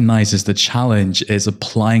recognize is the challenge is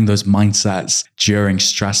applying those mindsets during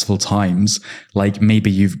stressful times. Like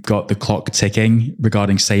maybe you've got the clock ticking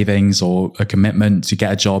regarding savings or a commitment to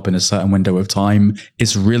get a job in a certain window of time.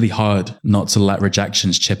 It's really hard not to let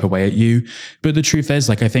rejections chip away at you. But the truth is,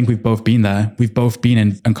 I think we've both been there. We've both been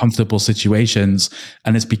in uncomfortable situations,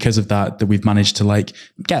 and it's because of that we've managed to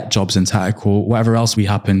get jobs in tech or whatever else we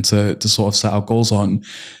happen to sort of set our goals on.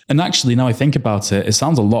 And actually, now I think about it, it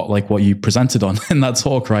sounds a lot like what you presented on in that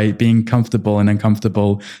talk, right? Being comfortable in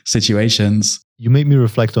uncomfortable situations. You made me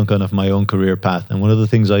reflect on kind of my own career path. And one of the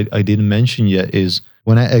things I didn't mention yet is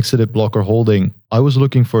when I exited Blocker Holding, I was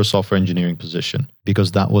looking for a software engineering position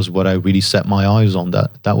because that was what I really set my eyes on.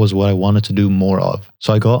 That was what I wanted to do more of.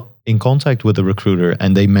 So I got in contact with a recruiter,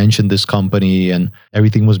 and they mentioned this company, and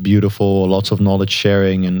everything was beautiful, lots of knowledge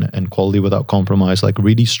sharing and quality without compromise,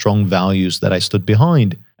 really strong values that I stood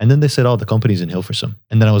behind. And then they said, oh, the company's in Hilversum.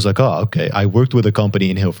 And then I was like, oh, okay. I worked with a company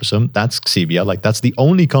in Hilversum. That's Xebia. That's the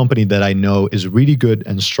only company that I know is really good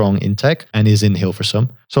and strong in tech and is in Hilversum.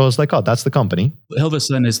 So I was like, oh, that's the company.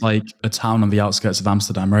 Hilversum is like a town on the outskirts of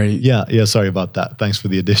Amsterdam, right? Yeah. Sorry about that. Thanks for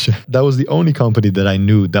the addition. That was the only company that I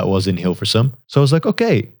knew that was in Hilversum. So I was like,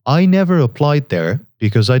 okay, I never applied there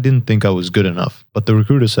because I didn't think I was good enough. But the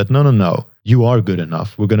recruiter said, no, you are good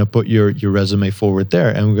enough. We're going to put your resume forward there,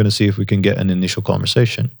 and we're going to see if we can get an initial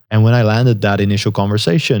conversation. And when I landed that initial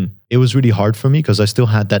conversation, it was really hard for me because I still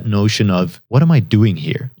had that notion of, what am I doing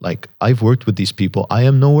here? I've worked with these people. I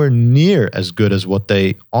am nowhere near as good as what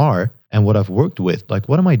they are and what I've worked with.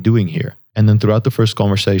 What am I doing here? And then throughout the first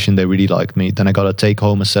conversation, they really liked me. Then I got a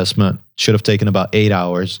take-home assessment. Should have taken about 8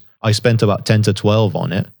 hours. I spent about 10 to 12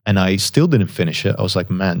 on it, and I still didn't finish it. I was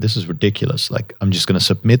like, man, this is ridiculous. I'm just going to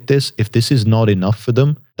submit this. If this is not enough for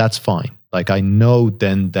them, that's fine. I know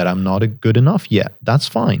then that I'm not good enough yet. That's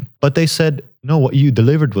fine. But they said, no, what you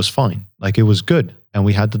delivered was fine. It was good. And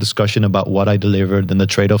we had the discussion about what I delivered and the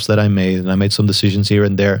trade-offs that I made. And I made some decisions here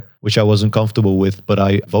and there, which I wasn't comfortable with, but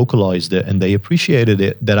I vocalized it, and they appreciated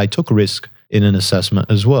it, that I took risk in an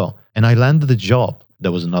assessment as well. And I landed the job.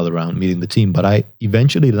 There was another round meeting the team, but I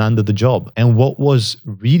eventually landed the job. And what was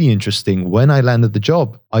really interesting, when I landed the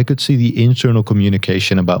job, I could see the internal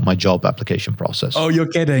communication about my job application process. Oh, you're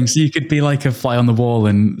kidding. So you could be like a fly on the wall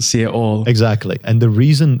and see it all. Exactly. And the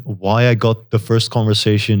reason why I got the first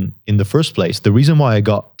conversation in the first place, the reason why I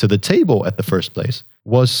got to the table at the first place,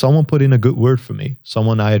 was someone put in a good word for me.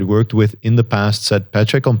 Someone I had worked with in the past said,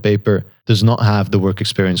 Patrick on paper does not have the work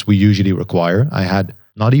experience we usually require. I had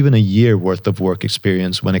not even a year worth of work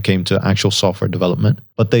experience when it came to actual software development.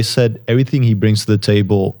 But they said everything he brings to the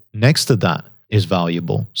table next to that is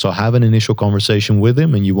valuable. So have an initial conversation with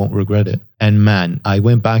him and you won't regret it. And man, I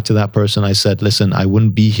went back to that person. I said, listen, I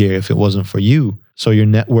wouldn't be here if it wasn't for you. So your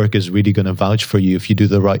network is really going to vouch for you if you do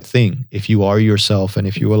the right thing. If you are yourself and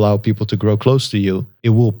if you allow people to grow close to you, it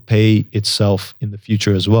will pay itself in the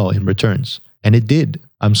future as well in returns. And it did.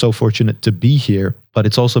 I'm so fortunate to be here, but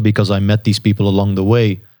it's also because I met these people along the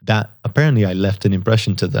way that apparently I left an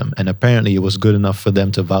impression to them, and apparently it was good enough for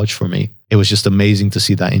them to vouch for me. It was just amazing to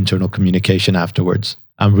see that internal communication afterwards.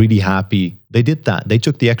 I'm really happy they did that. They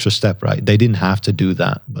took the extra step, right? They didn't have to do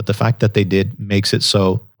that, but the fact that they did makes it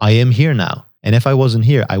so I am here now. And if I wasn't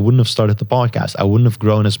here, I wouldn't have started the podcast. I wouldn't have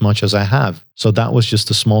grown as much as I have. So that was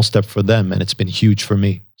just a small step for them, and it's been huge for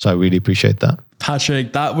me. So I really appreciate that.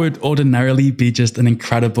 Patrick, that would ordinarily be just an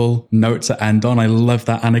incredible note to end on. I love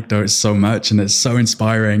that anecdote so much, and it's so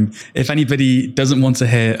inspiring. If anybody doesn't want to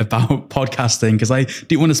hear about podcasting, because I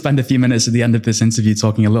do want to spend a few minutes at the end of this interview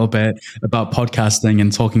talking a little bit about podcasting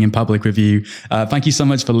and talking in public with you. Thank you so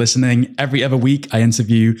much for listening. Every other week, I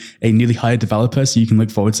interview a newly hired developer, so you can look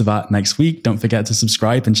forward to that next week. Don't forget to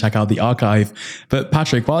subscribe and check out the archive. But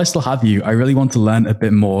Patrick, while I still have you, I really want to learn a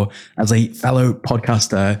bit more as a fellow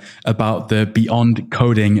podcaster about the Beyond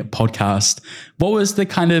Coding podcast. What was the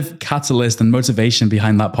kind of catalyst and motivation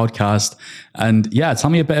behind that podcast? And yeah, tell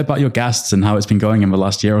me a bit about your guests and how it's been going in the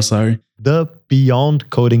last year or so. The Beyond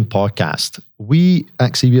Coding podcast. We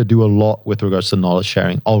at Xebia do a lot with regards to knowledge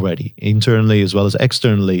sharing already, internally as well as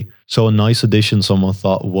externally. So a nice addition someone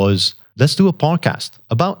thought was, let's do a podcast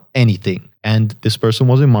about anything. And this person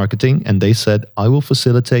was in marketing and they said, I will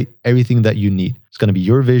facilitate everything that you need. It's going to be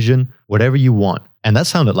your vision, whatever you want. And that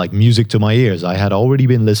sounded like music to my ears. I had already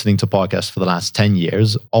been listening to podcasts for the last 10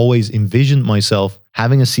 years, always envisioned myself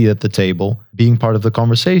having a seat at the table, being part of the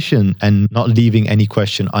conversation and not leaving any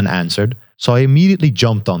question unanswered. So I immediately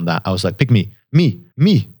jumped on that. I was like, pick me,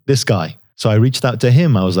 this guy. So I reached out to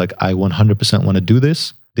him. I was like, I 100% want to do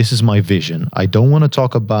this. This is my vision. I don't want to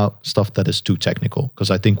talk about stuff that is too technical because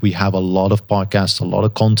I think we have a lot of podcasts, a lot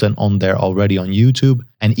of content on there already on YouTube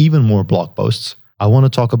and even more blog posts. I want to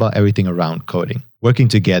talk about everything around coding, working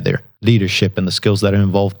together, leadership and the skills that are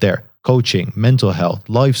involved there, coaching, mental health,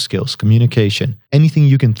 life skills, communication, anything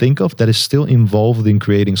you can think of that is still involved in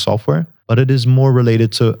creating software, but it is more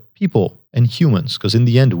related to people and humans because in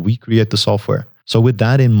the end, we create the software. So with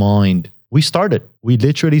that in mind, we started. We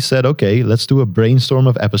literally said, okay, let's do a brainstorm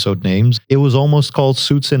of episode names. It was almost called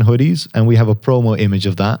Suits and Hoodies, and we have a promo image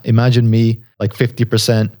of that. Imagine me like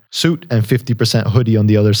 50% suit and 50% hoodie on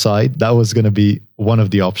the other side. That was going to be one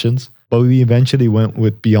of the options. But we eventually went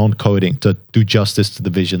with Beyond Coding to do justice to the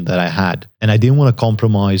vision that I had. And I didn't want to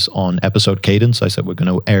compromise on episode cadence. I said, we're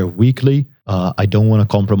going to air weekly. I don't want to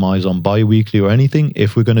compromise on bi-weekly or anything.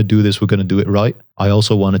 If we're going to do this, we're going to do it right. I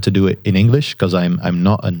also wanted to do it in English because I'm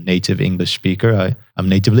not a native English speaker. I'm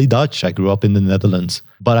natively Dutch. I grew up in the Netherlands.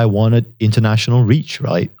 But I wanted international reach,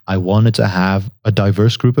 right? I wanted to have a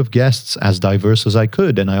diverse group of guests, as diverse as I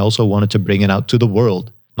could. And I also wanted to bring it out to the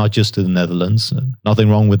world, not just to the Netherlands. Nothing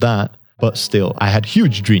wrong with that. But still, I had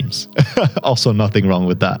huge dreams. Also, nothing wrong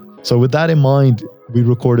with that. So with that in mind, we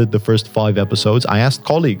recorded the first 5 episodes. I asked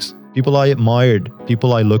colleagues, people I admired,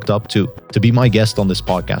 people I looked up to be my guest on this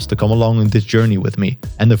podcast, to come along on this journey with me.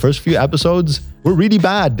 And the first few episodes were really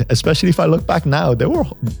bad, especially if I look back now. They were,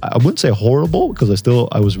 I wouldn't say horrible, because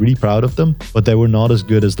I was really proud of them, but they were not as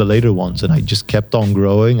good as the later ones. And I just kept on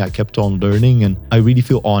growing. I kept on learning. And I really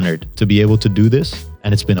feel honored to be able to do this.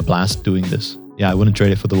 And it's been a blast doing this. Yeah, I wouldn't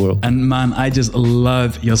trade it for the world. And man, I just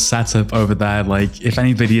love your setup over there. Like, if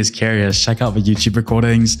anybody is curious, check out the YouTube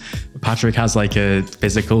recordings. Patrick has like a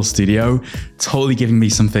physical studio, totally giving me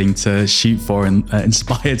something to shoot for and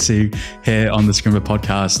inspire to here on the Scrimba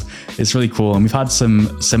podcast. It's really cool. And we've had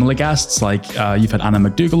some similar guests, like you've had Anna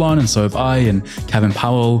McDougall on, and so have I, and Kevin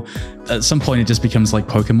Powell. At some point, it just becomes like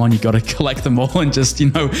Pokemon. You got to collect them all and just,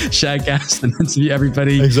 share guests and interview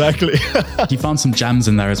everybody. Exactly. You found some gems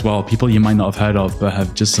in there as well. People you might not have heard of, but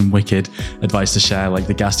have just some wicked advice to share, like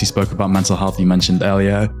the guest who spoke about mental health you mentioned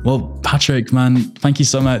earlier. Well, Patrick, man, thank you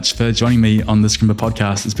so much for joining me on the Scrimba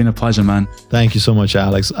podcast. It's been a pleasure, man. Thank you so much,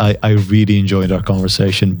 Alex. I really enjoyed our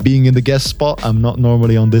conversation. Being in the guest spot, I'm not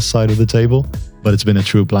normally on this side of the table, but it's been a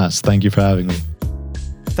true blast. Thank you for having me.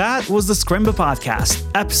 That was the Scrimba Podcast,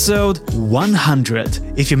 episode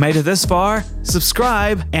 100. If you made it this far,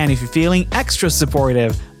 subscribe, and if you're feeling extra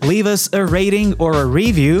supportive, leave us a rating or a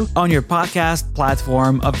review on your podcast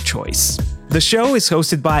platform of choice. The show is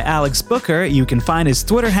hosted by Alex Booker. You can find his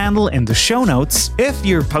Twitter handle in the show notes. If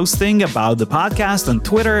you're posting about the podcast on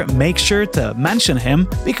Twitter, make sure to mention him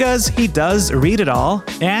because he does read it all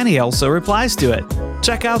and he also replies to it.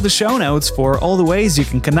 Check out the show notes for all the ways you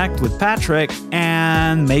can connect with Patrick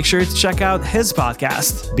and make sure to check out his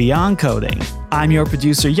podcast, Beyond Coding. I'm your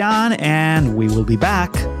producer, Jan, and we will be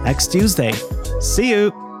back next Tuesday. See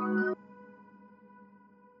you!